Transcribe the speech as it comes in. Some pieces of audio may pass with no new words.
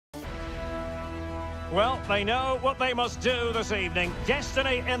Well, they know what they must do this evening.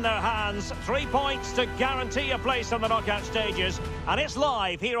 Destiny in their hands. 3 points to guarantee a place on the knockout stages. And it's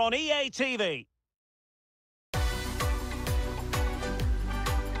live here on EA TV.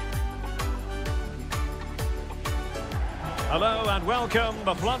 Hello and welcome.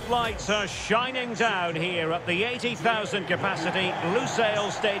 The floodlights are shining down here at the 80,000 capacity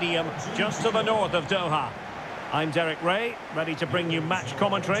Lusail Stadium, just to the north of Doha. I'm Derek Ray, ready to bring you match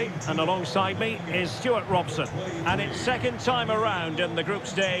commentary, and alongside me is Stuart Robson. And it's second time around in the group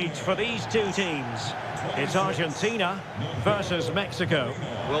stage for these two teams. It's Argentina versus Mexico.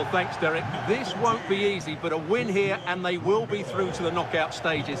 Well, thanks, Derek. This won't be easy, but a win here and they will be through to the knockout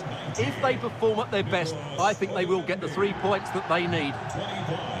stages. If they perform at their best, I think they will get the 3 points that they need.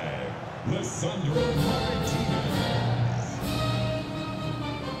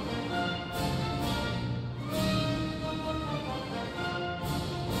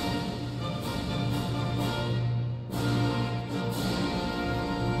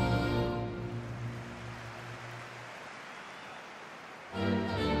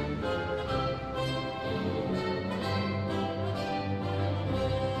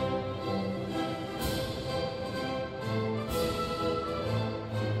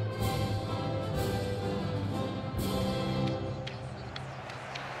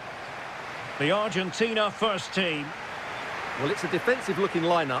 The Argentina first team. Well, it's a defensive-looking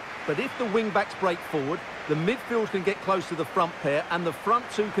lineup, but if the wing-backs break forward, the midfield can get close to the front pair, and the front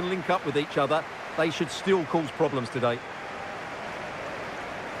two can link up with each other, they should still cause problems today.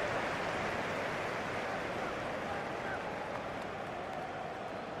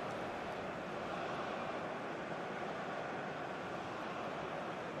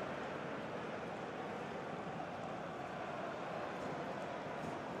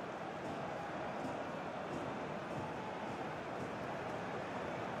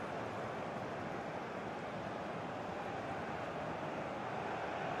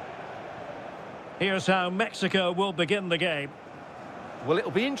 Here's how Mexico will begin the game. Well, it'll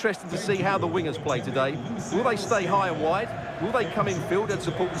be interesting to see how the wingers play today. Will they stay high and wide? Will they come in field and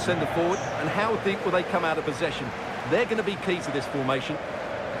support the centre forward? And how deep will they come out of possession? They're going to be key to this formation.